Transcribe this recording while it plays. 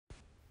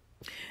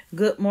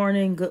Good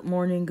morning, good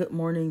morning, good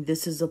morning.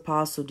 This is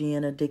Apostle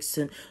DIXON.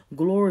 DIXON.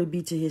 Glory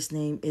be to his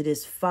name. It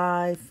is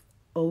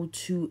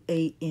 5:02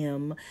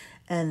 a.m.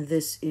 and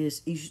this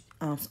is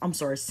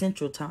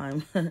Central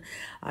Time.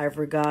 I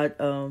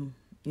forgot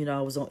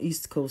I was on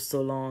East Coast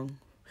so long.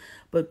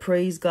 But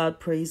praise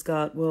God, praise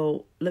God.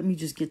 Well, let me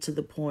just get to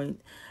the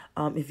point.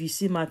 If you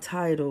see my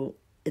title,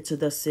 it's a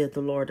thus saith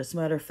the Lord. As a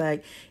matter of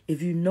fact,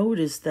 if you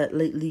notice that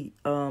lately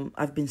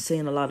I've been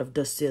saying a lot of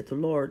thus saith the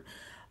Lord.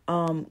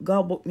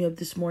 God woke me up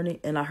this morning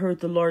and I heard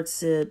the Lord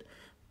said,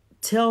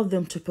 tell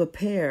them to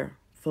prepare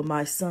for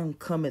my son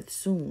cometh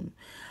soon.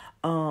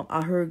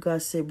 I heard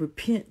God say,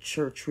 repent,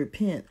 church,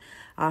 repent.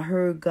 I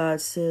heard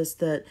God says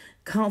that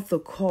count the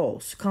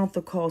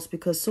cost,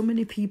 because so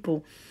many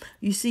people,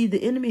 you see,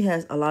 the enemy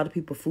has a lot of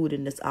people food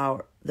in this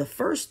hour. The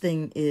first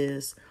thing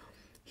is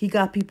he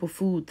got people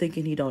food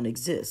thinking he don't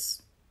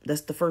exist.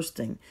 That's the first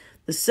thing.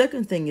 The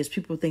second thing is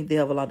people think they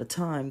have a lot of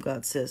time,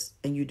 God says,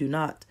 and you do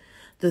not.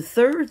 The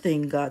third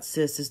thing God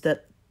says is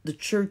that the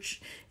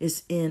church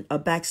is in a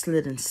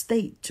backslidden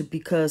state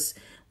because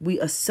we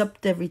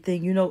accept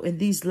everything. You know, in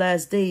these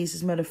last days,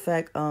 as a matter of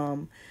fact, I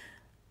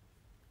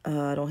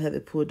don't have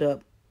it pulled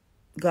up.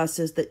 God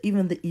says that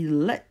even the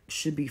elect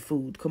should be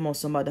food. Come on,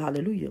 somebody,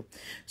 hallelujah.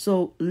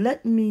 So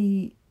let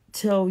me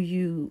tell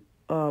you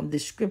the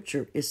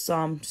scripture is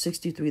Psalm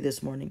 63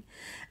 this morning.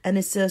 And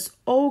it says,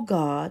 O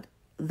God,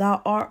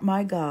 thou art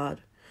my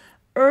God.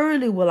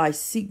 Early will I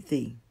seek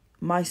thee.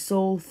 My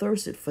soul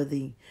thirsteth for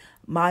thee.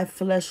 My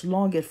flesh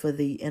longeth for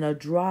thee in a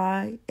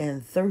dry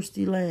and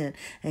thirsty land.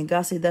 And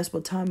God said that's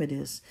what time it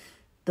is.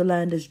 The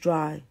land is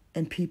dry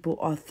and people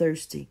are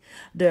thirsty.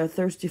 They are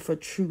thirsty for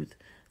truth.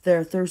 They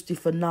are thirsty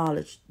for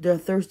knowledge. They are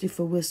thirsty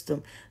for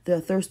wisdom. They are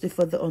thirsty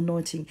for the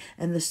anointing.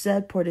 And the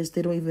sad part is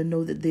they don't even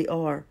know that they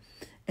are.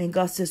 And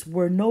God says,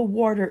 where no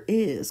water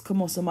is,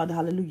 come on, somebody,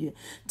 hallelujah,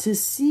 to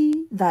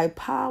see thy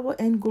power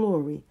and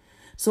glory.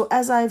 So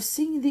as I have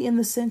seen thee in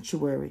the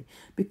sanctuary,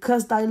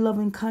 because thy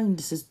loving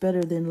kindness is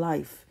better than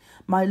life,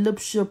 my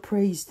lips shall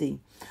praise thee.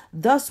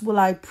 Thus will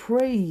I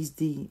praise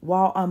thee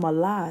while I'm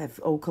alive.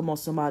 Oh, come on,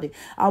 somebody.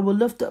 I will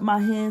lift up my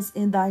hands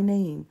in thy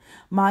name.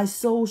 My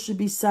soul should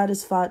be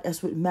satisfied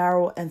as with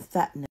marrow and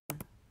fatness.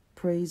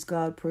 Praise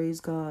God, praise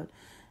God.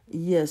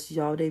 Yes,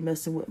 y'all, they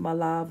messing with my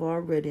live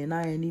already, and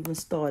I ain't even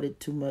started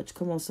too much.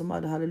 Come on,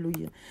 somebody,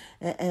 hallelujah.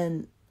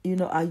 And you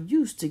know, I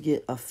used to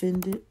get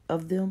offended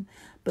of them,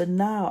 but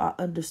now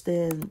I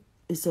understand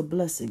it's a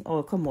blessing.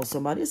 Oh, come on,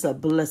 somebody. It's a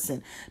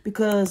blessing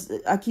because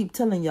I keep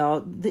telling y'all,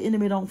 the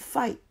enemy don't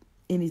fight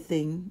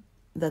anything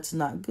that's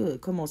not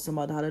good. Come on,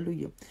 somebody.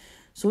 Hallelujah.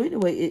 So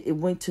anyway, it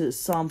went to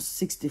Psalm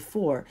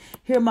 64.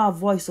 Hear my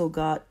voice, oh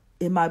God.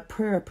 In my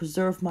prayer,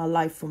 preserve my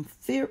life from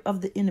fear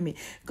of the enemy.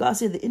 God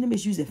said the enemy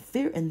is using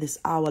fear in this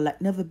hour like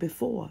never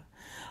before.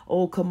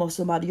 Oh, come on,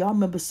 somebody. Y'all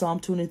remember Psalm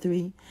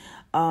 23?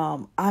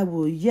 I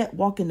will yet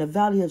walk in the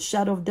valley of the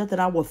shadow of death, and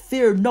I will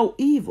fear no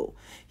evil.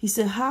 He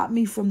said, hide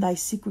me from thy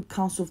secret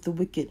counsel of the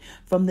wicked,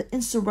 from the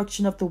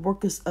insurrection of the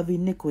workers of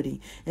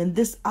iniquity. In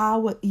this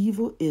hour,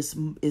 evil is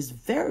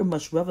very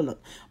much relevant.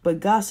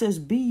 But God says,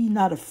 be ye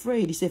not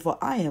afraid. He said, for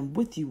I am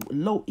with you,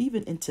 lo,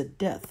 even into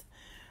death.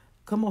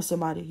 Come on,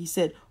 somebody. He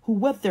said, who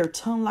whet their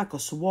tongue like a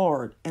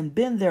sword and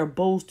bend their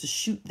bows to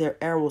shoot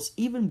their arrows,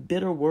 even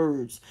bitter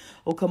words.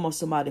 Oh, come on,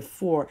 somebody.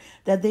 For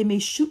that they may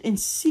shoot in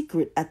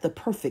secret at the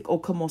perfect. Oh,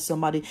 come on,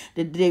 somebody.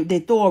 They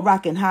throw a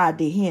rock and hide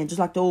their hand, just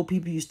like the old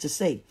people used to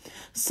say.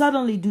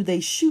 Suddenly do they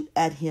shoot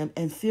at him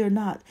and fear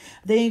not.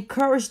 They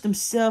encourage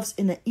themselves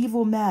in an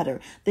evil matter.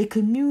 They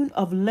commune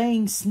of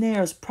laying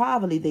snares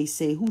privately, they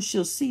say. Who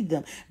shall see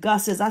them? God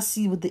says, I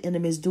see what the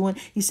enemy is doing.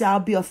 He said, I'll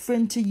be a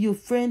friend to your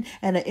friend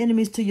and an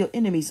enemy to your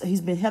enemies.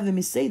 He's been having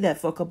me say that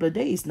for a couple of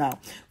days now.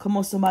 Come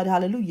on, somebody,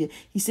 hallelujah.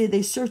 He said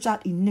they search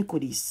out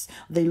iniquities.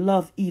 They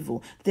love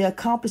evil. They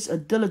accomplish a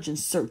diligent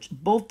search,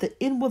 both the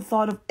inward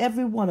thought of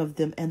every one of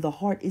them and the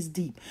heart is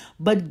deep.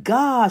 But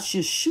God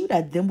shall shoot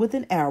at them with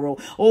an arrow.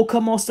 Oh,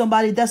 come on,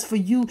 somebody. That's for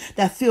you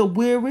that feel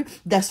weary,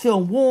 that's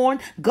feeling worn.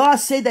 God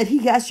said that he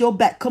has your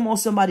back. Come on,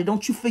 somebody.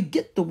 Don't you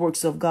forget the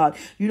works of God.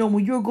 You know,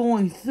 when you're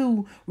going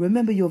through,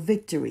 remember your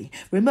victory.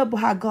 Remember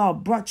how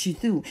God brought you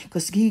through,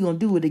 because he's going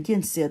to do it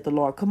again, said the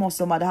Lord. Come on,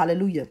 somebody.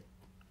 Hallelujah.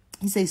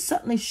 He say,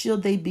 suddenly shall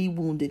they be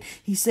wounded.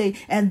 He say,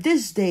 and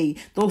this day,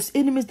 those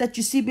enemies that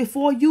you see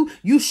before you,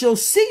 you shall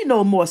see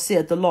no more,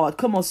 said the Lord.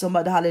 Come on,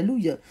 somebody,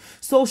 hallelujah.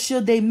 So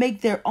shall they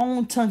make their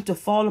own tongue to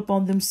fall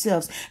upon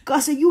themselves. God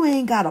said, you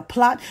ain't got a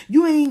plot.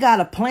 You ain't got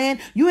a plan.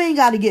 You ain't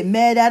got to get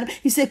mad at them.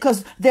 He said,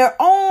 because their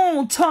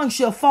own tongue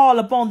shall fall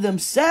upon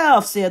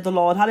themselves, said the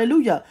Lord.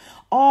 Hallelujah.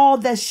 All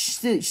that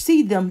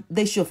see them,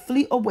 they shall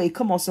flee away.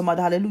 Come on, somebody,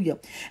 hallelujah.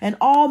 And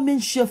all men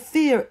shall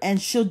fear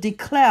and shall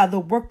declare the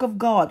work of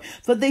God,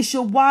 for they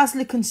shall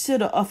wisely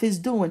consider of his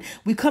doing.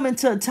 We come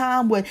into a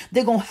time where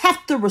they're going to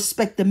have to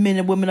respect the men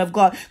and women of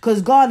God,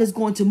 because God is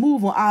going to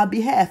move on our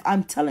behalf.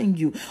 I'm telling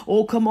you.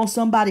 Oh, come on,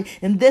 somebody.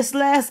 In this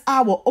last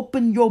hour,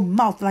 open your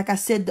mouth, like I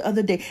said the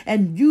other day,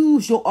 and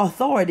use your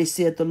authority,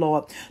 said the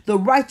Lord. The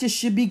righteous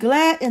should be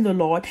glad in the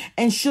Lord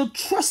and shall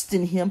trust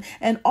in him,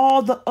 and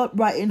all the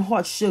upright in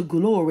heart shall glory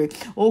Glory.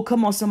 Oh,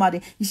 come on,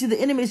 somebody. You see,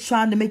 the enemy is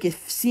trying to make it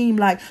seem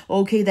like,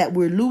 okay, that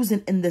we're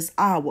losing in this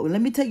hour.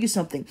 Let me tell you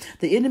something.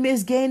 The enemy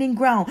is gaining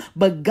ground,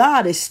 but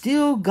God is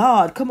still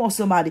God. Come on,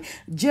 somebody.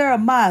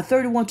 Jeremiah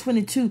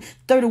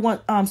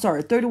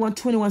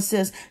 31:21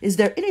 says, is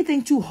there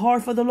anything too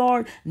hard for the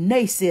Lord?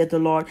 Nay, saith the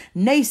Lord.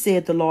 Nay,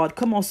 saith the Lord.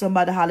 Come on,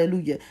 somebody.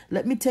 Hallelujah.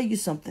 Let me tell you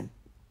something.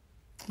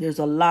 There's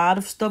a lot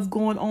of stuff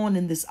going on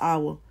in this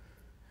hour.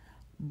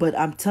 But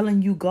I'm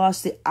telling you, God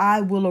said,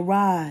 I will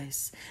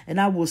arise and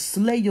I will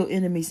slay your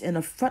enemies in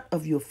the front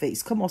of your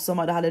face. Come on,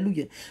 somebody.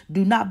 Hallelujah.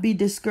 Do not be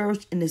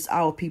discouraged in this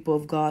hour, people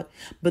of God.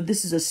 But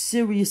this is a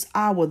serious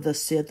hour, thus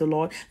said the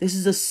Lord. This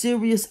is a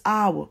serious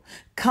hour.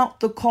 Count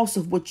the cost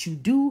of what you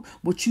do,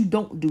 what you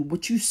don't do,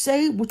 what you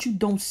say, what you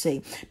don't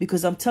say.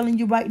 Because I'm telling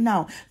you right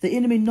now, the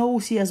enemy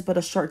knows he has but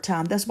a short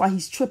time. That's why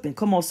he's tripping.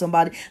 Come on,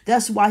 somebody.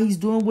 That's why he's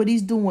doing what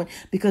he's doing.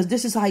 Because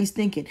this is how he's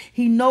thinking.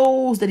 He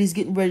knows that he's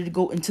getting ready to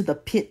go into the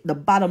pit, the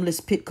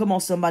bottomless pit. Come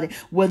on, somebody.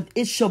 Where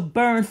it shall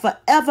burn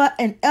forever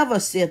and ever,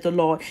 saith the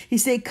Lord. He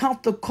said,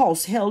 count the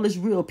cost. Hell is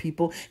real,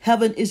 people.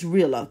 Heaven is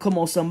realer. Come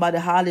on, somebody.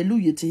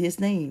 Hallelujah to his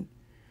name.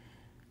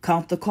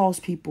 Count the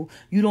cost, people.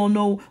 You don't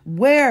know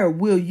where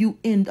will you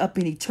end up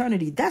in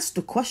eternity. That's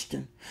the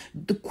question.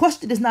 The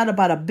question is not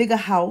about a bigger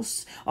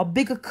house, a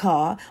bigger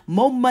car,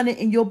 more money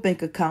in your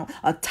bank account,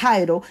 a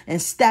title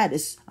and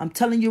status. I'm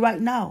telling you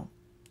right now,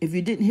 if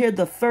you didn't hear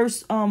the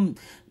first,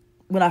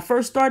 when I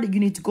first started, you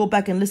need to go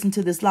back and listen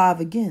to this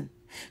live again.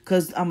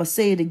 Because I'm going to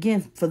say it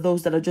again for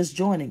those that are just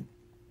joining.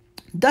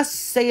 Thus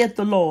saith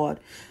the Lord,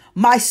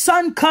 my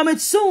son cometh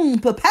soon.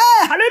 Prepare.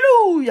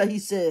 Hallelujah, he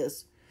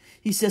says.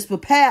 He says,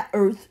 prepare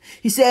earth.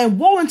 He said, and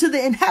woe unto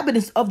the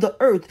inhabitants of the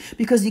earth,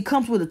 because he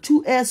comes with a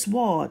two-edged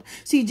sword.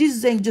 See,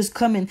 Jesus ain't just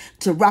coming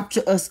to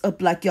rapture us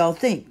up like y'all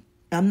think.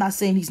 I'm not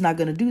saying he's not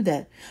going to do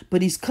that,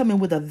 but he's coming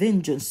with a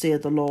vengeance,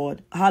 saith the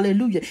Lord.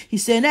 Hallelujah.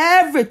 He's saying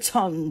every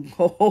tongue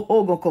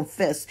gonna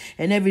confess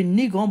and every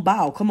knee gonna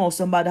bow. Come on,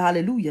 somebody.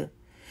 Hallelujah.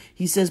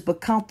 He says, but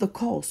count the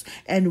cost,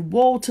 and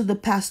woe to the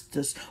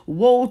pastors,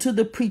 woe to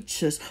the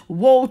preachers,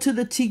 woe to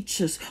the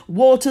teachers,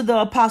 woe to the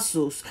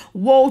apostles,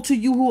 woe to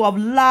you who have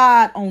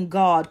lied on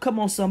God. Come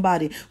on,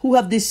 somebody, who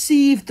have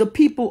deceived the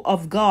people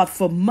of God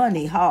for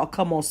money.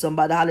 Come on,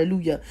 somebody.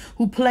 Hallelujah.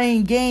 Who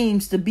playing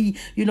games to be,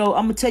 I'm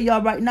going to tell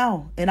y'all right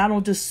now, and I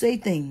don't just say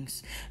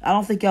things. I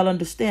don't think y'all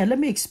understand. Let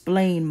me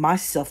explain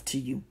myself to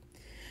you.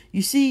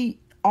 You see,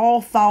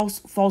 all false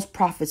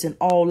prophets and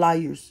all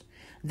liars,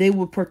 they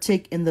will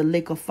partake in the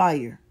lake of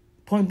fire.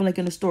 Point blank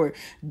in the story.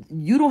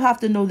 You don't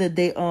have to know that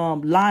they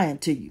lying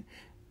to you,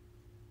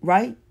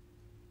 right?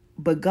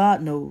 But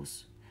God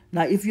knows.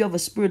 Now, if you have a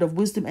spirit of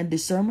wisdom and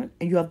discernment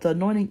and you have the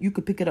anointing, you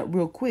could pick it up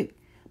real quick.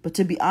 But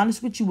to be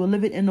honest with you, we're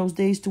living in those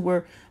days to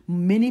where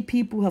many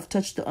people have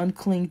touched the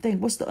unclean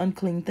thing. What's the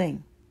unclean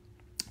thing?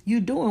 You're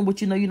doing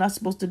what you know you're not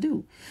supposed to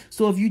do.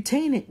 So if you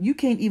taint it, you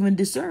can't even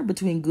discern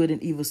between good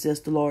and evil,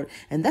 says the Lord.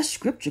 And that's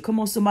scripture.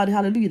 Come on, somebody.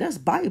 Hallelujah. That's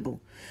Bible.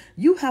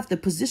 You have to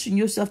position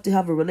yourself to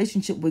have a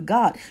relationship with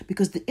God,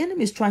 because the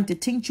enemy is trying to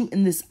taint you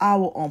in this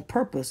hour on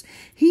purpose.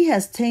 He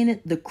has tainted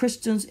the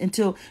Christians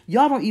until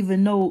y'all don't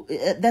even know.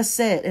 That's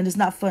sad. And it's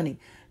not funny.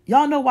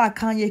 Y'all know why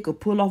Kanye could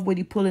pull off what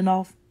he pulling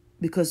off?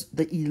 Because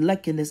the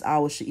elect in this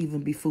hour should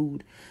even be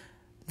food.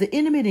 The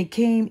enemy then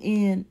came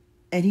in,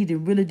 and he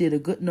really did a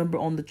good number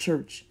on the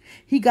church.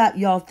 He got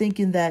y'all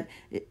thinking that,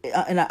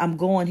 and I'm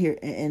going here,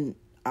 and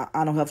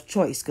I don't have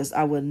choice, because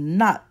I will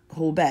not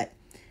hold back.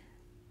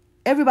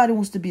 Everybody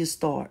wants to be a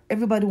star.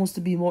 Everybody wants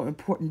to be more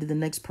important than the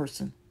next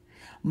person.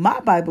 My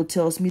Bible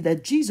tells me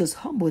that Jesus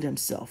humbled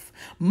himself.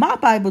 My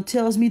Bible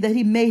tells me that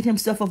he made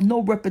himself of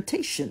no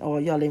reputation. Oh,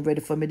 y'all ain't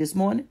ready for me this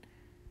morning.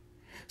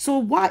 So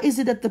why is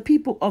it that the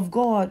people of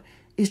God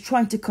is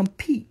trying to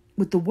compete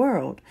with the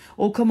world?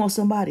 Oh, come on,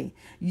 somebody.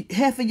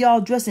 Half of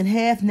y'all dressing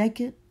half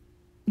naked.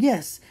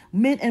 Yes,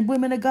 men and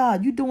women of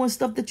God, you doing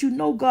stuff that you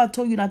know God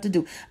told you not to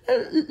do.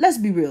 Let's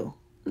be real.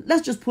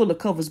 Let's just pull the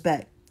covers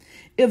back.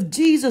 If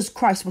Jesus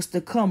Christ was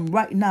to come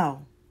right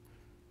now,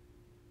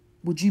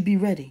 would you be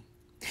ready?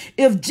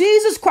 If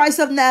Jesus Christ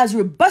of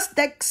Nazareth bust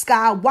that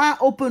sky wide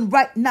open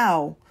right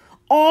now,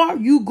 are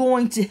you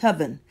going to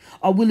heaven,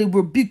 or will it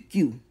rebuke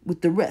you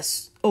with the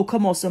rest? Oh,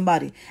 come on,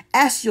 somebody.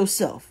 Ask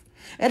yourself.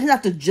 And it's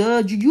not to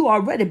judge you. You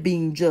already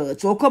being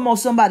judged. Oh, come on,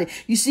 somebody.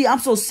 You see, I'm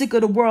so sick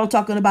of the world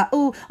talking about,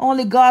 oh,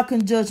 only God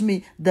can judge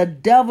me. The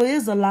devil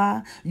is a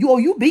lie.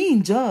 You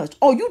being judged.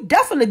 Oh, you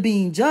definitely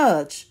being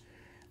judged.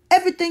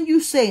 Everything you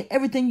say,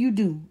 everything you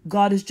do,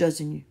 God is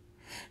judging you.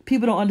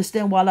 People don't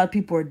understand why a lot of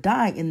people are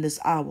dying in this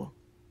hour.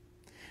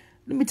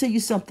 Let me tell you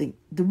something.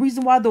 The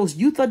reason why those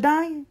youth are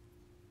dying,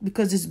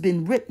 because it's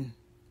been written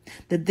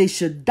that they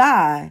should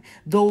die,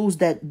 those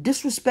that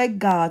disrespect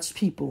God's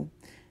people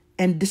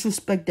and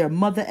disrespect their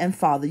mother and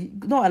father.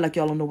 Don't act like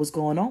y'all don't know what's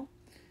going on.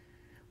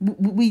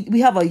 We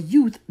have a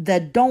youth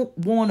that don't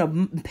want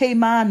to pay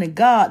mind to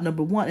God,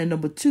 number one, and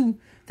number two,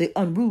 they're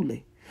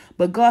unruly.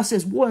 But God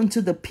says, woe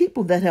unto the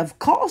people that have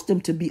caused them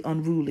to be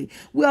unruly.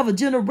 We have a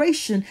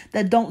generation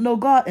that don't know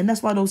God, and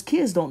that's why those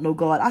kids don't know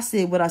God. I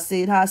said what I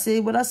said, how I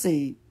said what I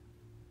said.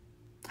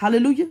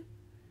 Hallelujah.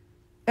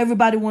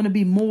 Everybody want to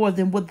be more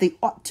than what they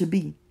ought to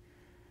be.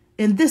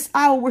 In this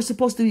hour, we're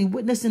supposed to be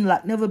witnessing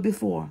like never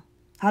before.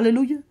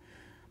 Hallelujah.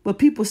 But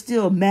people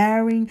still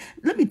marrying.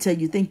 Let me tell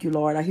you, thank you,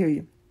 Lord. I hear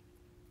you.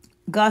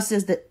 God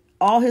says that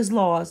all his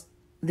laws,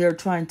 they're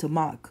trying to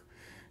mock.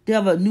 They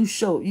have a new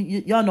show.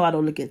 Y'all know I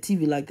don't look at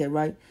TV like that,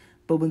 right?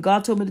 But when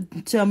God told me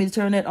to tell me to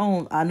turn that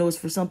on, I know it's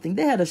for something.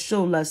 They had a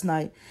show last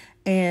night,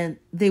 and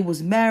they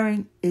was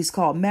marrying. It's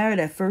called Married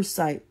at First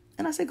Sight.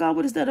 And I said, God,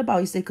 what is that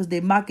about? He said, because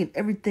they're mocking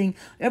everything,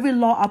 every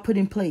law I put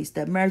in place,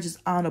 that marriage is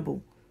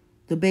honorable.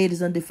 The bed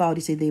is undefiled.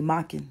 He said they're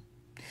mocking.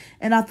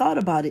 And I thought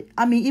about it.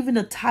 I mean, even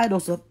the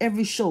titles of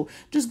every show.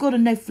 Just go to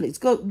Netflix.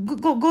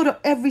 Go to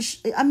every.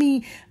 I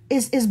mean,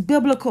 it's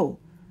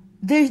biblical.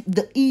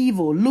 The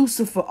evil,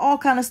 Lucifer, all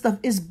kind of stuff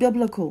is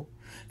biblical.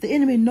 The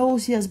enemy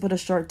knows he has but a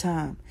short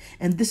time,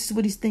 and this is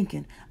what he's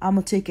thinking. I'm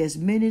gonna take as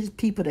many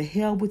people to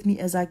hell with me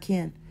as I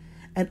can.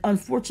 And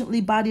unfortunately,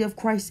 body of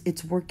Christ,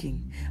 it's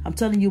working. I'm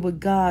telling you what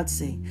God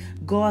say.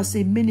 God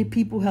say many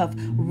people have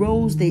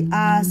rose their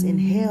eyes in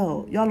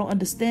hell. Y'all don't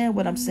understand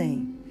what I'm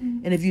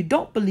saying. And if you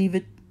don't believe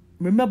it,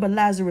 remember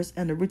Lazarus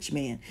and the rich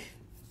man.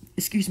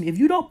 Excuse me. If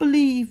you don't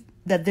believe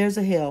that there's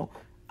a hell,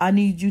 I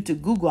need you to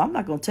Google. I'm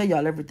not going to tell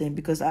y'all everything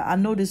because I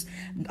notice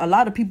a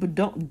lot of people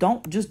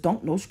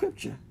don't know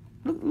scripture.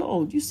 Look,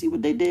 Lord, you see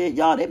what they did?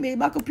 Y'all, they made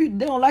my computer.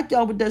 They don't like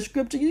y'all with that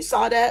scripture. You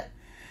saw that?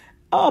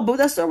 Oh, but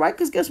that's all right,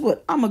 because guess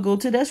what? I'm going to go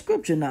to that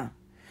scripture now.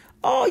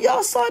 Oh,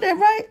 y'all saw that,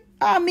 right?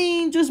 I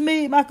mean, just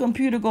made my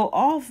computer go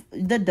off.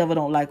 That devil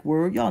don't like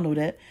word. Y'all know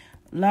that.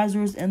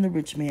 Lazarus and the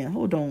rich man.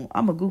 Hold on.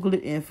 I'm going to Google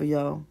it in for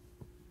y'all.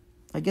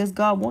 I guess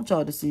God wants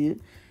y'all to see it.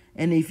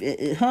 And if,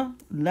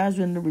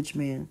 Lazarus and the rich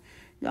man.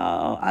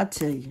 Y'all, I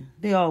tell you,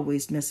 they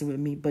always messing with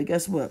me. But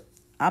guess what?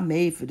 I'm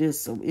made for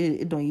this, so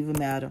it don't even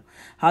matter.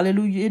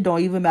 Hallelujah, it don't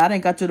even matter. I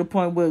ain't got to the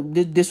point where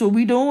this what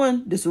we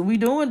doing. This what we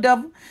doing,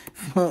 devil.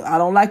 I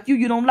don't like you.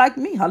 You don't like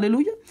me.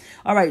 Hallelujah.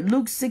 All right,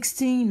 Luke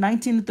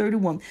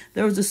 16:19-31.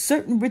 There was a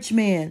certain rich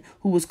man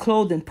who was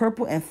clothed in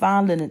purple and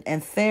fine linen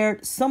and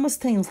fared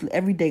simultaneously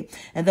every day.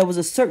 And there was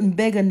a certain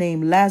beggar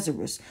named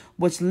Lazarus,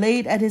 which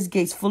laid at his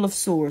gates full of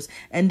sores,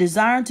 and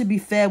desiring to be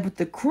fed with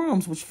the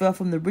crumbs which fell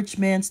from the rich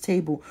man's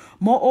table.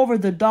 Moreover,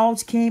 the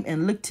dogs came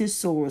and licked his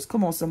sores.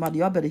 Come on, somebody.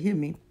 Y'all better hear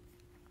me.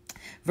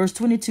 Verse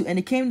 22, and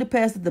it came to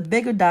pass that the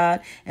beggar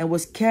died and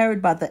was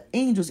carried by the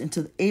angels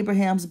into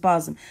Abraham's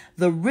bosom.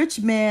 The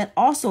rich man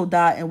also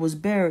died and was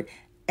buried.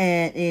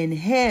 And in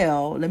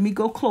hell, let me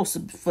go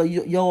closer for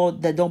y'all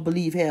that don't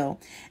believe hell.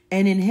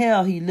 And in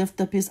hell he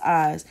lifted up his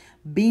eyes,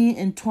 being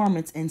in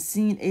torments, and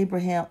seeing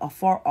Abraham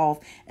afar off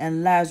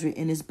and Lazarus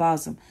in his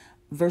bosom.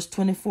 Verse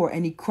 24,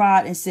 and he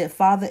cried and said,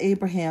 Father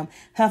Abraham,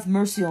 have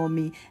mercy on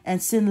me,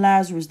 and send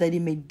Lazarus that he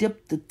may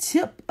dip the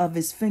tip of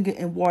his finger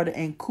in water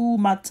and cool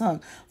my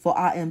tongue, for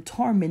I am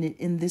tormented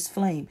in this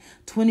flame.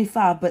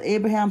 25, but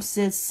Abraham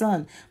said,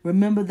 Son,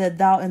 remember that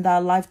thou in thy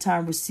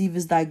lifetime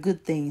receivest thy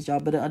good things. Y'all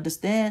better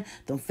understand,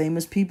 them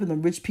famous people,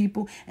 them rich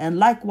people, and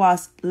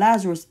likewise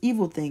Lazarus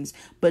evil things.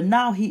 But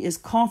now he is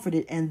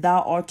comforted, and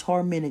thou art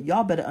tormented.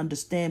 Y'all better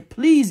understand.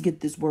 Please get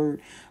this word.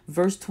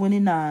 Verse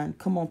 29.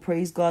 Come on,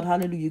 praise God.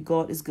 Hallelujah.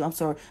 God is good. I'm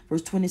sorry.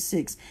 Verse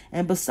 26.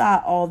 And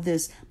beside all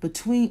this,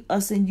 between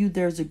us and you,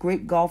 there is a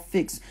great gulf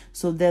fixed,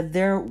 so that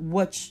there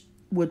which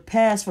would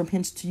pass from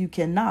hence to you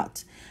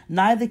cannot,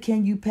 neither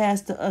can you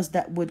pass to us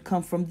that would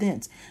come from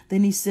thence.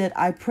 Then he said,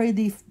 I pray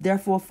thee,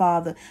 therefore,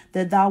 Father,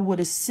 that thou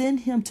wouldest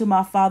send him to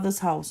my father's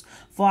house,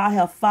 for I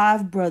have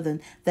 5 brethren,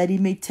 that he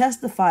may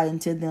testify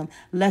unto them,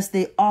 lest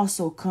they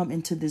also come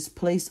into this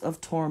place of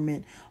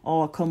torment.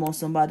 Oh, come on,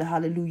 somebody.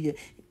 Hallelujah.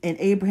 And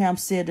Abraham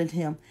said unto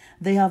him,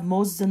 they have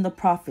Moses and the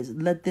prophets.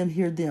 Let them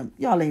hear them.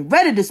 Y'all ain't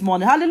ready this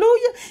morning.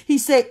 Hallelujah. He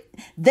said,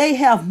 they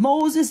have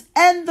Moses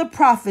and the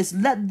prophets.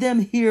 Let them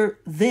hear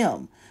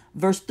them.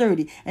 Verse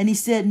 30. And he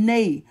said,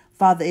 nay,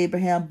 Father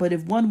Abraham, but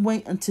if one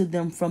went unto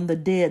them from the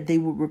dead, they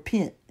would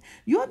repent.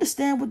 You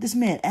understand what this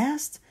man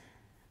asked?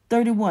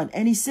 31.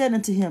 And he said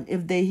unto him,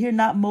 if they hear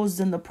not Moses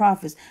and the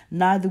prophets,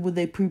 neither will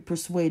they be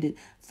persuaded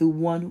through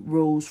one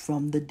rose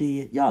from the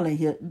dead. Y'all ain't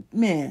here.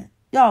 Man,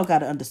 y'all got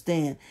to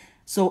understand.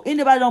 So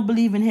anybody don't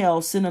believe in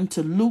hell, send them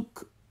to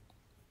Luke.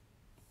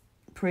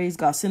 Praise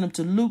God. Send them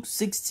to Luke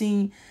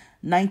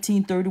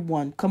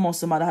 16:19-31. Come on,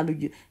 somebody.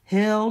 Hallelujah.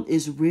 Hell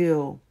is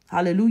real.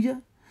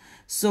 Hallelujah.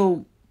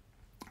 So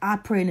I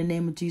pray in the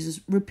name of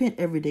Jesus, repent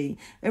every day.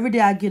 Every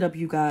day I get up,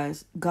 you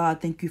guys. God,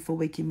 thank you for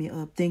waking me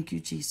up. Thank you,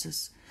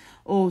 Jesus.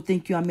 Oh,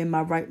 thank you. I'm in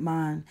my right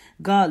mind.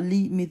 God,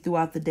 lead me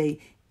throughout the day.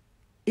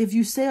 If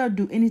you say or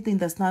do anything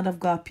that's not of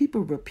God,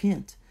 people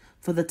repent.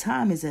 For the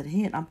time is at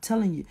hand. I'm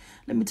telling you.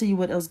 Let me tell you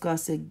what else God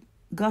said.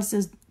 God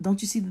says,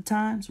 don't you see the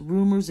times?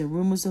 Rumors and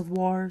rumors of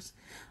wars.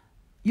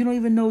 You don't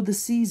even know the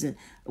season.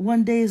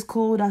 One day is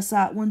cold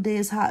outside. One day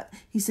is hot.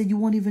 He said you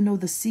won't even know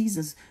the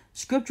seasons.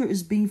 Scripture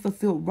is being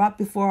fulfilled right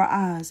before our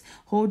eyes.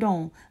 Hold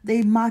on.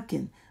 They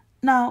mocking.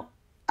 Now,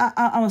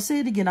 I'm going to say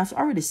it again. I've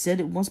already said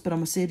it once, but I'm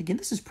going to say it again.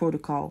 This is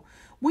protocol.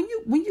 When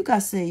you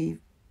got saved,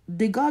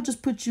 did God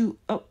just put you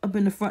up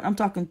in the front? I'm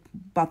talking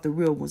about the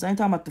real ones. I ain't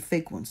talking about the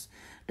fake ones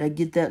that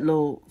get that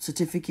little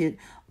certificate.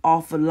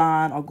 off the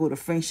line or go to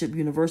Friendship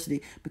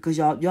University, because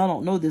y'all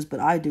don't know this, but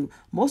I do.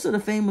 Most of the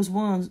famous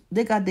ones,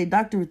 they got their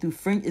doctorate through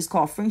it's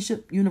called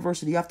Friendship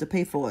University. You have to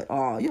pay for it.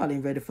 Oh, y'all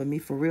ain't ready for me,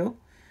 for real.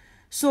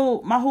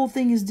 So my whole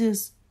thing is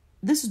this.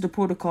 This is the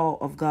protocol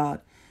of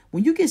God.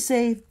 When you get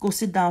saved, go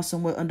sit down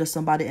somewhere under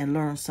somebody and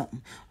learn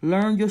something.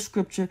 Learn your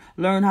scripture.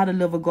 Learn how to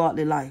live a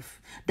godly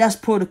life. That's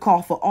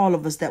protocol for all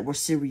of us that were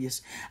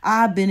serious.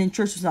 I've been in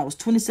church since I was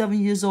 27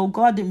 years old.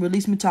 God didn't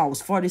release me till I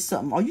was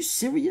 40-something. Are you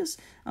serious?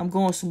 I'm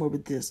going somewhere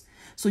with this.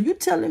 So you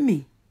telling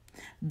me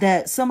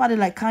that somebody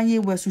like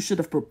Kanye West, who should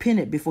have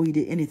repented before he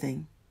did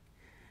anything,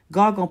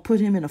 God gonna put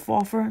him in the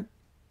forefront?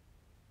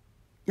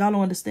 Y'all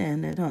don't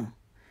understand that, huh?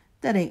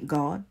 That ain't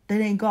God. That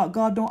ain't God.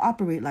 God don't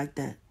operate like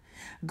that.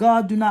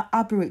 God do not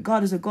operate.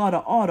 God is a God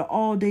of order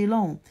all day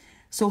long.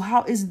 So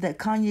how is it that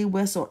Kanye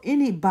West or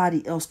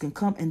anybody else can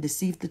come and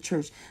deceive the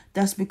church?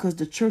 That's because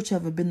the church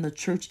haven't been the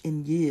church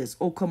in years.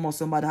 Oh, come on,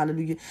 somebody.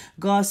 Hallelujah.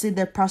 God said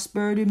that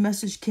prosperity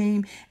message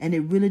came and it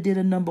really did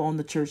a number on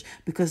the church,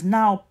 because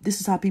now this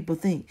is how people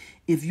think.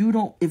 If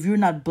you're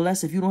not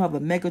blessed, if you don't have a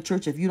mega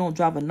church, if you don't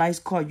drive a nice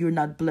car, you're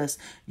not blessed.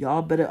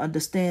 Y'all better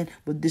understand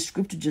what this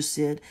scripture just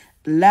said.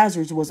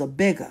 Lazarus was a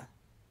beggar.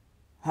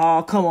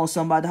 Oh, come on,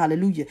 somebody.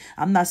 Hallelujah.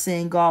 I'm not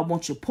saying God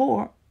wants you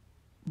poor,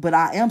 but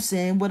I am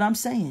saying what I'm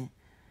saying.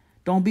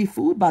 Don't be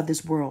fooled by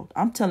this world.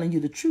 I'm telling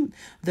you the truth.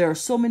 There are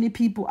so many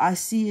people, I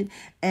see it,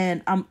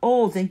 and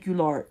thank you,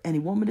 Lord. And he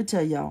want me to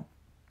tell y'all,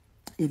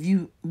 if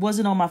you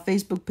wasn't on my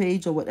Facebook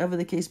page or whatever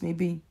the case may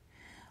be,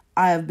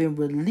 I have been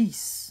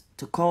released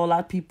to call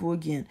out people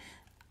again.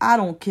 I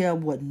don't care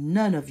what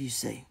none of you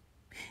say.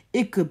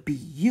 It could be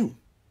you.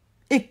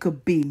 It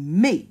could be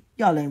me.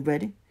 Y'all ain't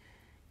ready.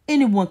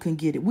 Anyone can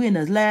get it. We're in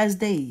the last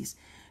days.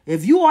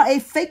 If you are a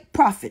fake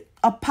prophet,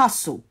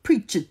 apostle,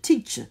 preacher,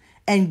 teacher,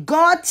 and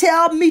God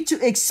tell me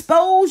to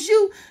expose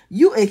you,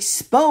 you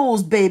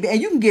exposed, baby.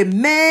 And you can get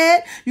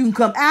mad. You can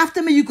come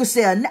after me. You can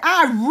say,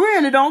 I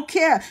really don't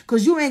care,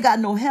 because you ain't got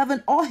no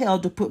heaven or hell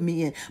to put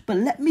me in. But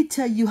let me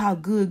tell you how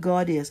good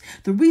God is.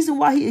 The reason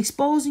why he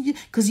exposing you,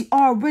 because he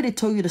already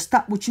told you to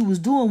stop what you was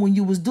doing when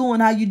you was doing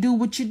how you do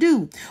what you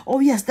do. Oh,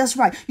 yes, that's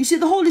right. You see,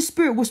 the Holy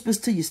Spirit whispers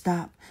to you,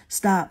 stop.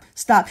 Stop,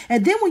 stop.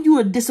 And then when you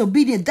were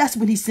disobedient, that's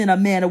when he sent a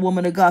man or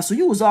woman of God. So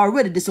you was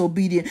already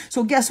disobedient.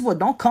 So guess what?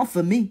 Don't come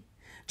for me.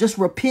 Just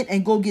repent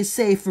and go get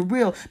saved for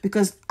real.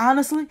 Because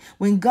honestly,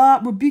 when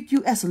God rebuke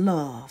you, that's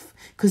love.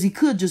 Because he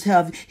could just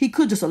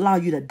allow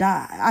you to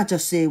die. I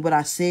just said what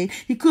I said.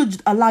 He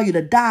could allow you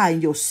to die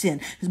in your sin.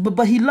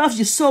 But he loves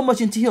you so much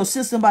until he'll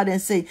send somebody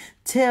and say,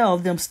 tell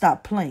them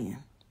stop playing.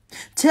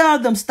 Tell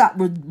them stop.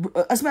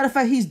 As a matter of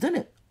fact, he's done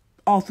it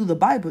all through the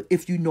Bible,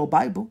 if you know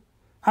Bible.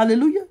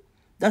 Hallelujah.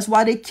 That's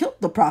why they killed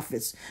the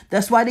prophets.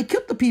 That's why they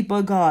killed the people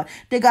of God.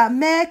 They got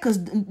mad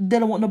because they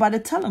don't want nobody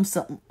to tell them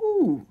something.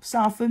 Ooh,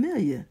 sound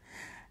familiar.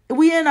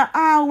 We in an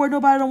hour where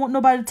nobody don't want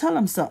nobody to tell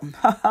them something.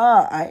 Ha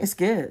ha, I ain't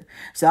scared.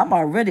 See, I'm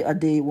already a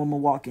dead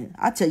woman walking.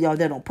 I tell y'all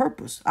that on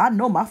purpose. I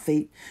know my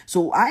fate.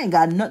 So I ain't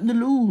got nothing to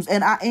lose.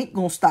 And I ain't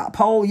going to stop.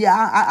 Oh, yeah,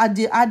 I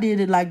did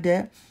it like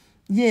that.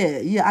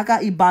 Yeah, I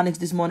got Ebonics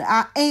this morning.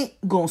 I ain't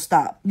gonna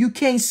stop. You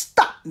can't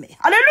stop me.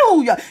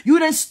 Hallelujah. You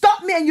didn't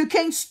stop me and you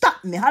can't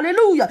stop me.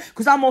 Hallelujah.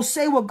 Because I'm gonna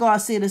say what God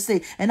said to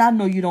say. And I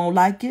know you don't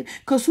like it.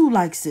 Because who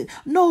likes it?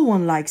 No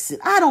one likes it.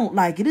 I don't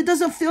like it. It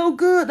doesn't feel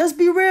good. Let's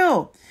be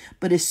real.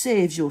 But it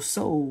saves your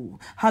soul.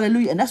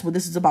 Hallelujah. And that's what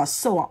this is about.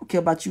 So I don't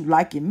care about you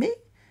liking me.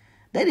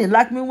 They didn't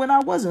like me when I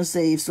wasn't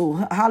saved.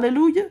 So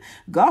hallelujah.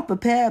 God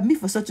prepared me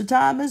for such a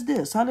time as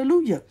this.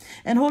 Hallelujah.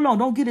 And hold on,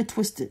 don't get it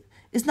twisted.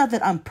 It's not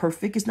that I'm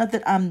perfect. It's not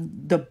that I'm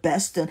the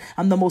best and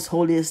I'm the most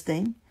holiest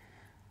thing.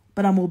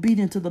 But I'm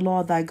obedient to the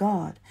Lord thy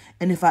God.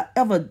 And if I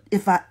ever,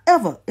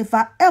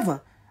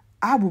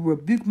 I will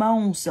rebuke my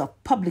own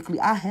self publicly.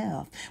 I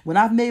have. When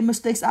I've made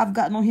mistakes, I've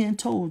gotten on here and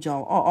told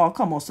y'all, oh,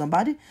 come on,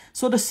 somebody.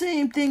 So the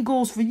same thing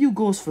goes for you,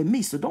 goes for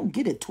me. So don't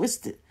get it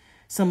twisted.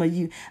 Some of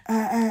you,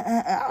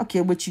 I don't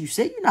care what you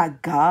say. You're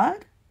not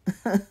God.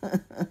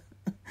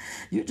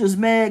 You just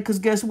mad because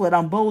guess what?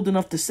 I'm bold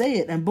enough to say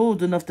it and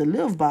bold enough to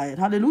live by it.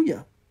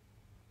 Hallelujah.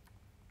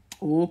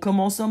 Oh,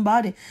 come on,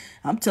 somebody.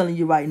 I'm telling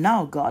you right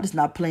now, God is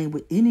not playing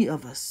with any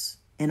of us.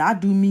 And I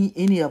do mean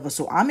any of us.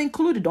 So I'm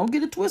included. Don't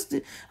get it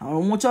twisted. I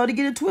don't want y'all to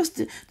get it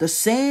twisted. The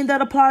same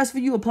that applies for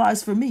you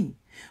applies for me.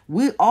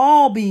 We're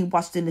all being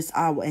watched in this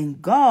hour. And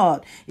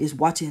God is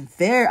watching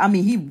there. I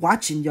mean, he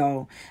watching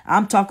y'all.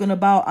 I'm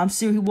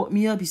serious. He woke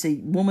me up. He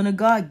said, woman of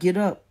God, get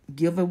up.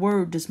 Give a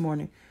word this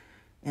morning.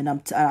 And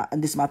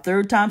and this is my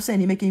third time saying,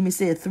 he making me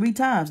say it 3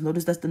 times.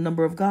 Notice that's the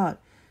number of God.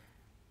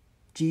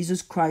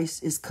 Jesus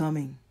Christ is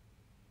coming.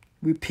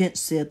 Repent,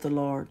 saith the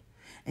Lord.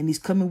 And he's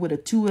coming with a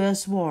 2-edged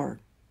sword.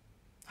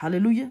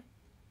 Hallelujah.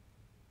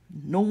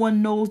 No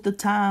one knows the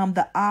time,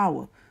 the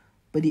hour.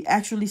 But he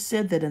actually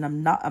said that, and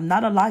I'm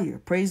not a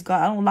liar. Praise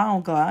God. I don't lie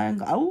on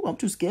God. I'm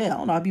too scared. I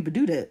don't know how people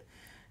do that.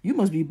 You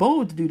must be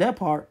bold to do that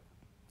part.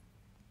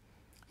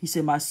 He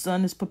said, my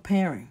son is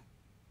preparing.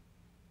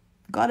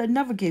 God had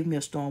never gave me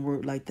a strong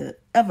word like that,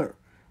 ever.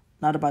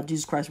 Not about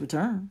Jesus Christ's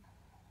return.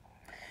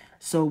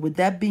 So with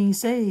that being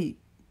said,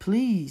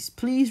 Please,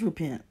 please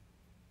repent.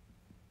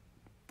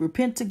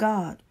 Repent to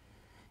God.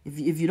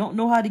 If you don't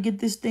know how to get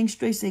this thing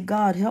straight, say,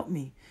 God, help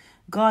me.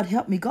 God,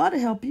 help me. God will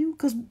help you,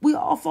 because we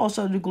all fall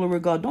short of the glory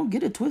of God. Don't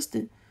get it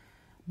twisted.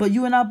 But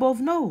you and I both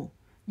know.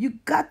 You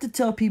got to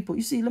tell people.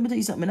 You see, let me tell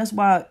you something. That's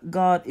why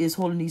God is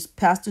holding these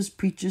pastors,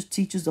 preachers,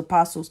 teachers,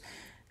 apostles.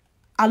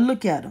 I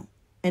look at them,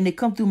 and they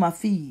come through my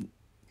feed.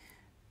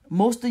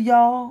 Most of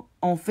y'all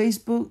on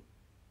Facebook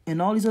and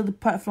all these other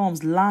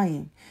platforms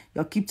lying.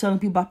 Y'all keep telling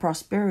people about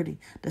prosperity.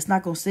 That's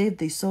not going to save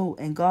their soul,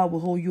 and God will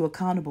hold you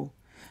accountable.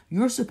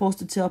 You're supposed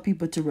to tell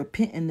people to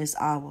repent in this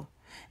hour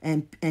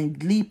and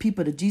lead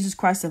people to Jesus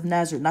Christ of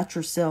Nazareth, not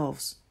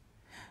yourselves.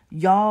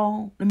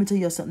 Y'all, let me tell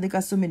you something. They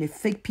got so many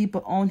fake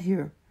people on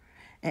here,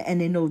 and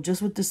they know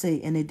just what to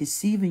say, and they're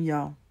deceiving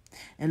y'all.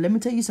 And let me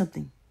tell you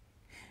something.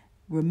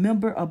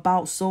 Remember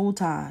about soul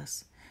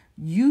ties.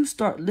 You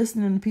start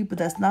listening to people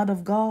that's not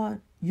of God,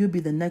 you'll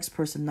be the next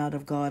person not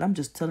of God. I'm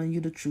just telling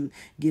you the truth.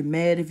 Get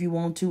mad if you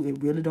want to.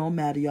 It really don't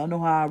matter. Y'all know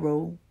how I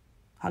roll.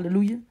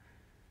 Hallelujah.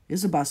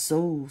 It's about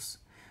souls.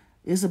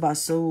 It's about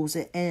souls.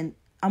 And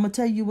I'm going to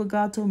tell you what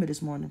God told me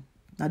this morning.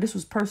 Now, this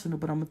was personal,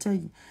 but I'm going to tell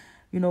you.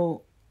 You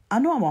know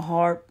I'm a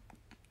hard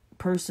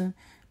person,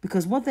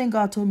 because one thing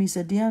God told me, he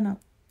said, DEANNA,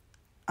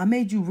 I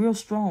made you real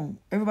strong.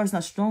 Everybody's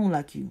not strong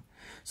like you.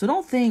 So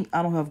don't think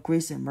I don't have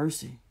grace and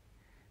mercy.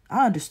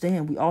 I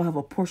understand we all have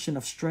a portion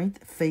of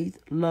strength, faith,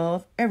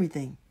 love,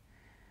 everything.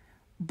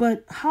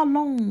 But how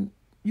long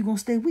you going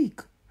to stay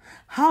weak?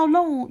 How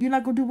long you're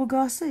not going to do what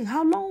God say?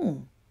 How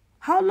long?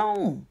 How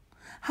long?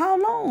 How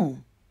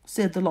long?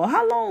 Said the Lord.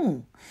 How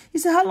long? He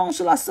said, how long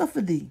shall I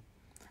suffer thee?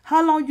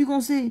 How long you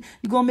going to say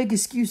you're going to make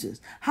excuses?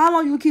 How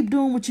long you going to keep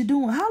doing what you're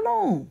doing? How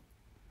long?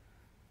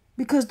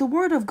 Because the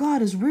word of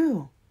God is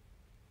real.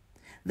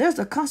 There's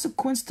a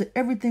consequence to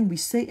everything we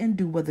say and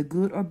do, whether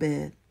good or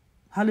bad.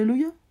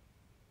 Hallelujah.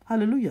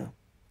 Hallelujah.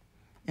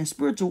 And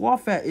spiritual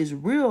warfare is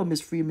real,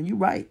 Miss Freeman. You're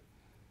right.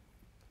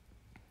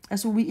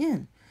 That's what we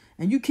in.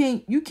 And you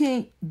can't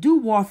do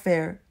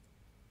warfare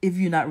if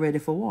you're not ready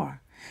for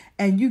war.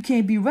 And you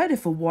can't be ready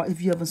for war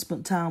if you haven't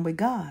spent time with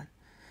God.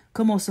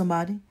 Come on,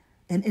 somebody.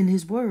 And in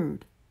his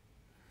word.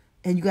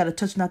 And you got to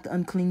touch not the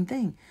unclean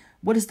thing.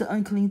 What is the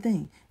unclean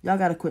thing? Y'all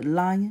got to quit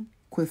lying,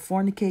 quit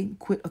fornicating,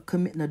 quit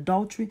committing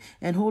adultery.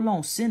 And hold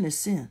on, sin is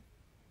sin.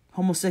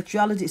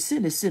 Homosexuality,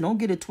 sin is sin. Don't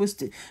get it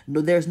twisted.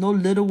 No, there's no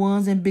little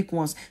ones and big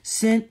ones.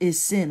 Sin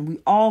is sin. We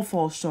all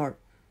fall short.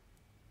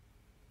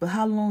 But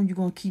how long you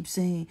going to keep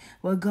saying,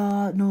 well,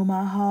 God know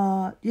my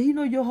heart? Yeah, he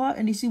know your heart,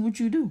 and he see what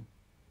you do.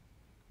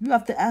 You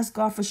have to ask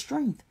God for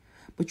strength.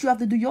 But you have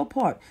to do your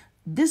part.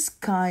 This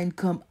kind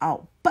come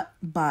out but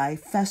by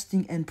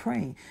fasting and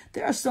praying.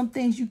 There are some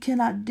things you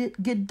cannot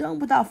get done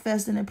without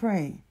fasting and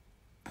praying.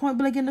 Point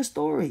blank in the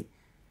story.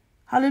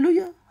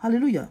 Hallelujah.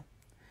 Hallelujah.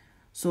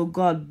 So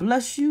God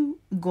bless you.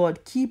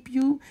 God keep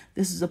you.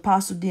 This is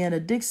Apostle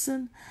DEANNA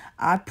DIXON.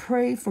 I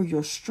pray for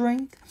your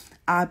strength.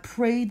 I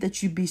pray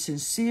that you be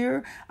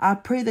sincere. I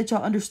pray that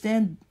y'all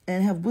understand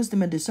and have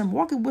wisdom and discernment.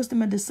 Walk in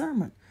wisdom and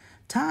discernment.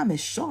 Time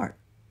is short.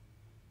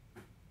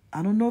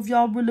 I don't know if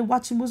y'all really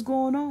watching what's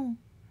going on.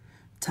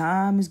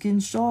 Time is getting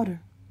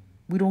shorter.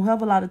 We don't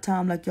have a lot of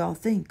time like y'all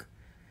think.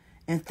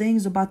 And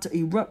things about to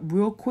erupt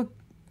real quick.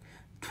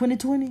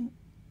 2020,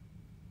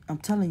 I'm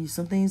telling you,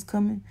 some things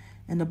coming.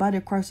 And the body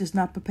of Christ is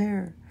not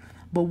prepared.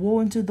 But woe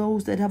unto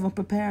those that haven't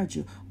prepared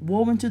you.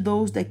 Woe unto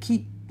those that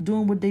keep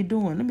doing what they're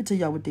doing. Let me tell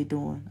y'all what they're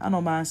doing. I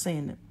don't mind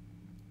saying it.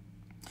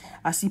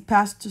 I see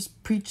pastors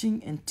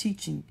preaching and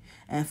teaching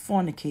and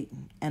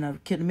fornicating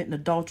and committing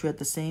adultery at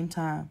the same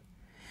time.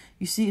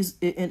 You see,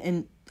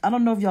 and I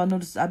don't know if y'all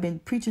noticed, I've been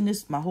preaching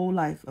this my whole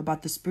life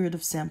about the spirit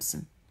of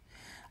Samson.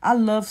 I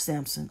love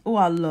Samson. Oh,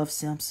 I love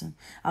Samson.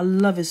 I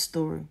love his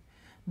story.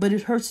 But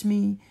it hurts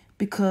me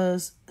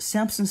because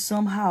Samson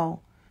somehow,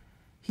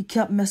 he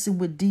kept messing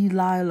with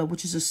Delilah,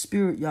 which is a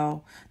spirit,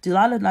 y'all.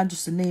 Delilah is not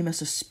just a name,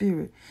 it's a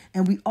spirit.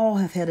 And we all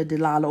have had a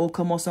Delilah. Oh,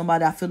 come on,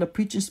 somebody. I feel a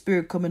preaching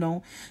spirit coming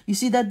on. You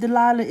see, that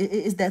Delilah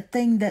is that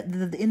thing that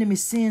the enemy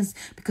sends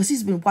because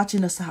he's been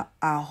watching us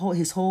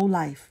his whole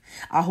life.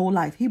 Our whole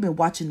life. He's been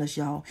watching us,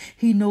 y'all.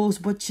 He knows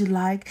what you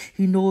like.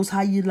 He knows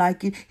how you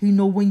like it. He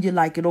knows when you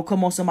like it. Oh,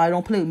 come on, somebody.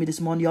 Don't play with me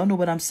this morning. Y'all know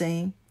what I'm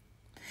saying.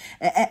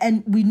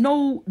 And we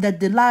know that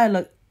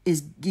Delilah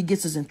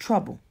gets us in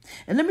trouble.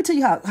 And let me tell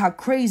you how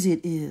crazy it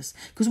is.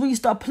 Because when you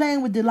start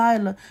playing with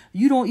Delilah,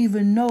 you don't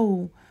even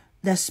know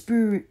that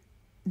spirit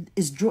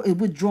is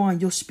withdrawing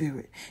your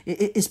spirit.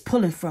 It's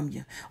pulling from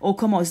you. Oh,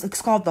 come on.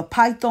 It's called the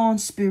Python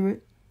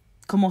spirit.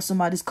 Come on,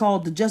 somebody. It's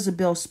called the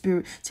Jezebel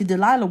spirit. See,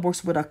 Delilah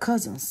works with her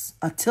cousins.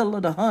 Attila,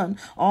 the Hun,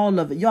 all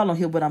of it. Y'all don't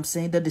hear what I'm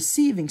saying. The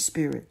deceiving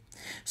spirit.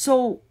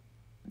 So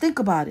think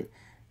about it.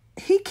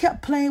 He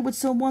kept playing with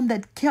someone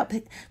that kept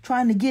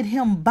trying to get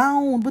him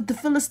bound with the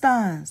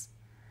Philistines.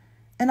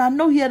 And I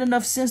know he had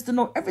enough sense to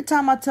know every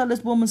time I tell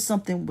this woman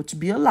something, which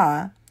be a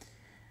lie,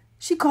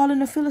 she calling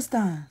the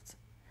Philistines.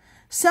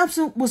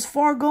 Samson was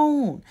far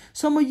gone.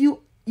 Some of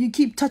you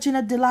keep touching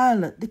at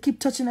Delilah. They keep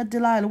touching at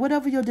Delilah,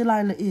 whatever your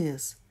Delilah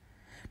is.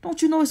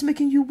 Don't you know it's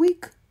making you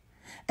weak?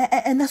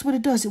 And that's what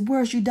it does. It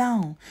wears you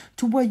down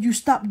to where you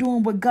stop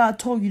doing what God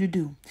told you to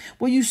do.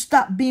 Where you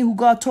stop being who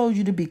God told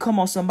you to be. Come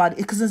on, somebody.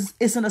 Because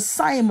it's an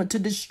assignment to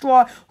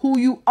destroy who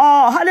you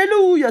are.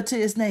 Hallelujah to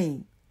his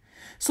name.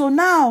 So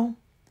now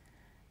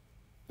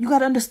you got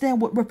to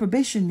understand what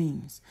reprobation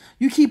means.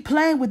 You keep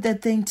playing with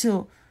that thing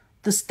till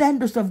the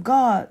standards of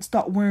God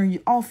start wearing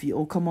you off you.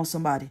 Oh, come on,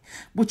 somebody.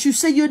 What you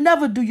say you'll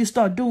never do, you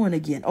start doing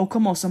again. Oh,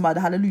 come on, somebody.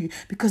 Hallelujah.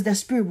 Because that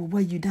spirit will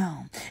weigh you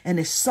down. And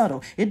it's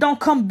subtle. It don't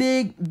come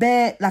big,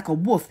 bad like a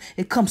wolf.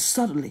 It comes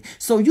subtly.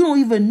 So you don't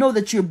even know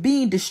that you're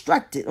being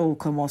distracted. Oh,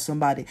 come on,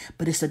 somebody.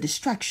 But it's a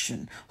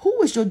distraction.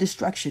 Who is your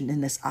distraction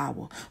in this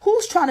hour?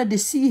 Who's trying to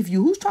deceive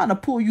you? Who's trying to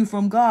pull you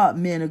from God,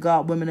 men of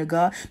God, women of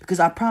God? Because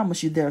I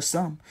promise you there are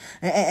some.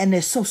 And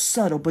they're so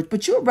subtle.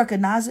 But you'll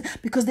recognize it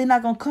because they're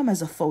not going to come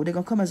as a foe. They're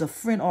going to come as a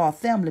friend or a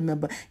family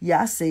member.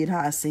 Yeah, I say it how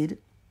I said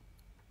it.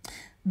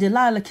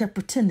 Delilah kept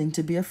pretending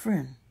to be a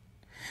friend.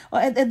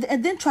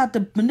 And then tried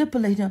to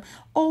manipulate him.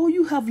 Oh,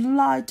 you have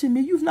lied to me.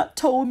 You've not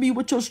told me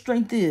what your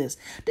strength is.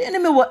 The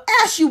enemy will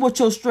ask you what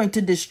your strength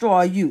to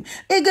destroy you.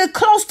 It get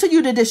close to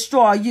you to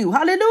destroy you.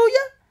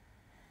 Hallelujah.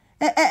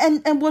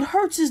 And what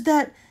hurts is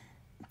that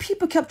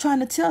people kept trying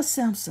to tell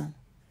Samson.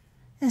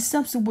 And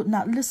Samson would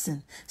not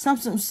listen.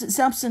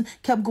 Samson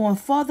kept going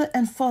further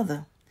and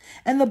further.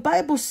 And the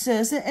Bible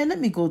says, and let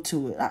me go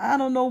to it. I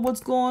don't know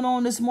what's going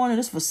on this morning.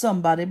 It's for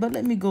somebody, but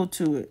let me go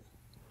to it.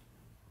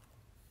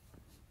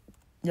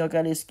 Y'all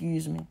got to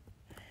excuse me.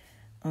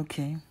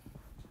 Okay.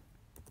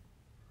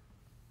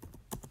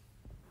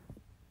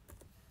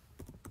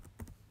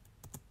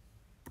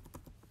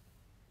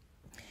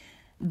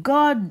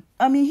 God,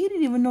 he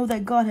didn't even know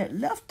that God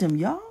had left him,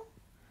 y'all.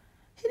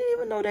 He didn't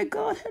even know that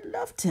God had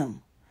left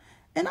him.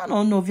 And I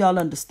don't know if y'all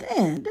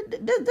understand.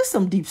 There's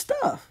some deep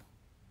stuff.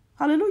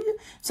 Hallelujah.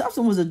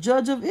 Samson was a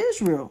judge of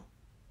Israel.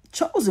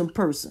 Chosen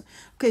person.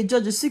 Okay,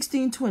 Judges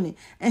 16:20.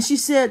 And she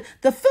said,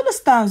 the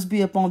Philistines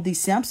be upon thee,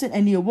 Samson.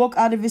 And he awoke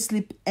out of his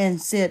sleep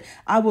and said,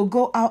 I will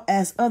go out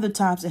as other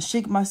times and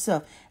shake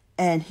myself.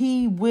 And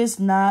he wist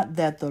not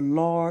that the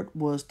Lord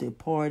was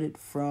departed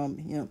from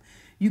him.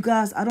 You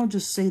guys, I don't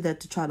just say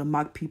that to try to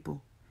mock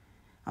people.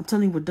 I'm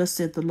telling you what thus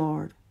said the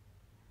Lord.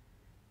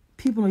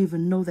 People don't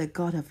even know that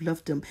God have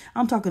left them.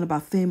 I'm talking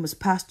about famous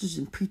pastors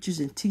and preachers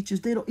and teachers.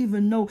 They don't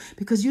even know,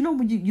 because you know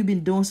when you've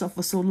been doing something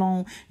for so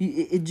long,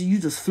 you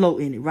just float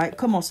in it, right?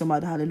 Come on,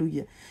 somebody,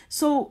 hallelujah.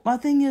 So my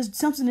thing is,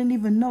 Samson didn't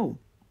even know.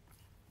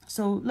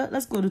 So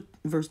let's go to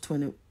verse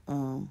 20.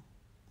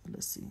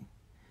 Let's see.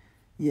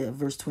 Yeah,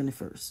 verse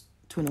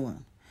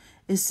 21.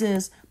 It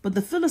says, but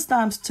the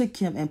Philistines took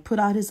him and put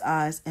out his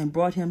eyes and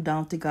brought him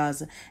down to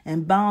Gaza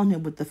and bound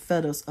him with the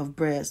fetters of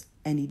brass.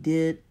 And he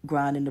did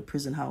grind in the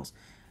prison house.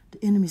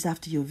 The enemy's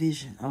after your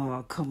vision.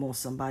 Oh, come on,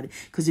 somebody.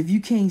 Because if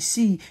you can't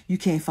see, you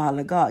can't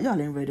follow God.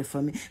 Y'all ain't ready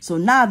for me. So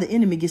now the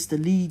enemy gets to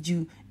lead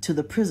you to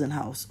the prison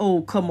house.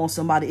 Oh, come on,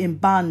 somebody. In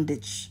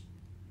bondage.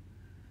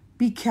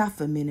 Be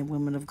careful, men and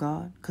women of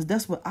God. Because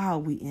that's what hour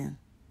we in.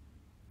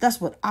 That's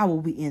what hour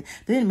we in.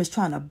 The enemy's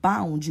trying to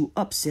bound you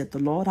up, said the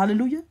Lord.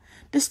 Hallelujah.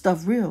 This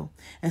stuff real.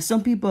 And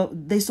some people,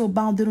 they so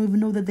bound, they don't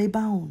even know that they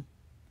bound.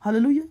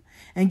 Hallelujah.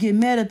 And get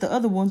mad at the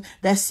other ones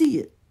that see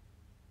it.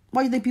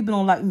 Why do you think people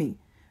don't like me?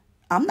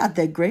 I'm not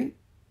that great.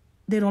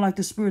 They don't like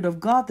the spirit of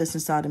God that's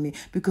inside of me,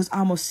 because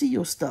I'm going to see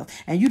your stuff.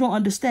 And you don't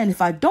understand.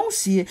 If I don't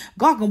see it,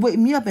 God can wake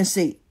me up and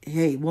say,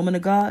 hey, woman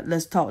of God,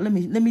 let's talk. Let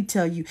me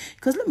tell you.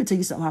 Because let me tell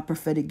you something, how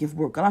prophetic gift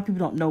work. A lot of people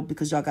don't know,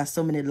 because y'all got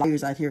so many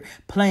liars out here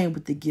playing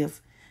with the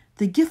gift.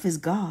 The gift is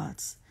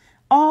God's.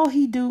 All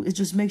he do is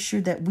just make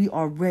sure that we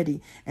are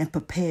ready and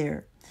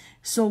prepared.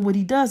 So what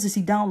he does is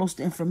he downloads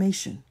the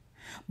information.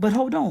 But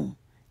hold on.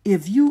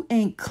 If you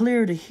ain't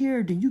clear to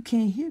hear, then you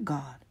can't hear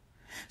God.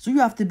 So you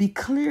have to be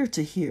clear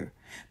to hear.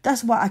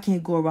 That's why I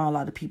can't go around a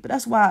lot of people.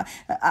 That's why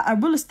I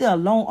really stay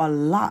alone a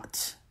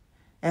lot.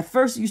 At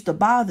first, it used to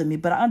bother me,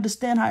 but I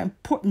understand how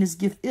important this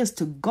gift is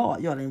to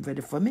God. Y'all ain't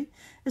ready for me.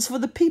 It's for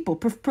the people.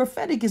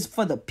 Prophetic is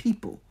for the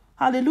people.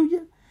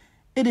 Hallelujah.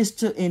 It is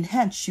to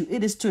enhance you.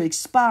 It is to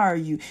inspire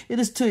you. It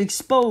is to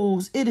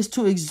expose. It is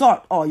to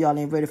exhort. Oh, y'all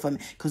ain't ready for me.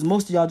 Because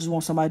most of y'all just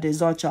want somebody to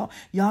exhort y'all.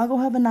 Y'all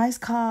gonna have a nice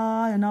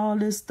car and all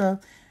this stuff.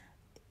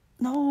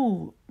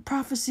 No.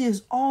 Prophecy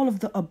is all of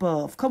the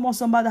above. Come on,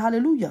 somebody.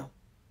 Hallelujah.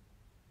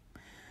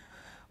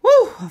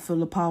 Woo! I feel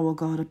the power of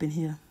God up in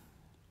here.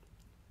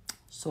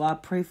 So I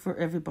pray for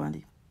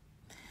everybody.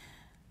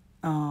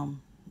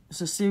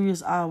 It's a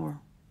serious hour.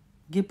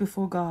 Get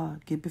before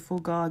God. Get before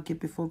God. Get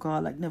before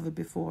God like never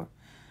before.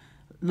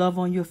 Love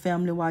on your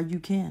family while you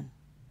can.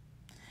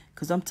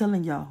 Because I'm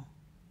telling y'all,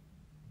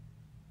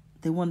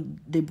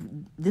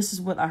 this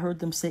is what I heard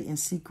them say in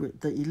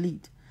secret, the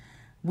elite.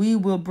 We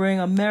will bring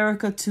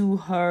America to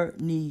her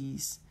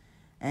knees.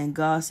 And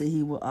God said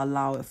he will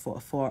allow it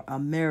for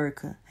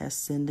America has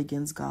sinned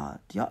against God.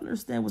 Do y'all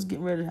understand what's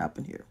getting ready to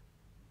happen here?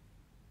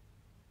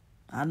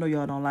 I know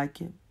y'all don't like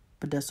it,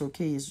 but that's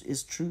okay.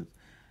 It's truth.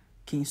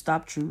 Can you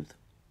stop truth?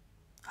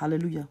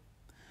 Hallelujah.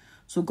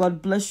 So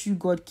God bless you.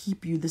 God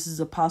keep you. This is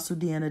Apostle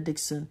DEANNA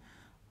DIXON.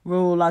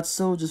 Roll out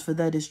soldiers, for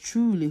that is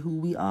truly who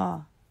we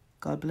are.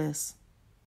 God bless.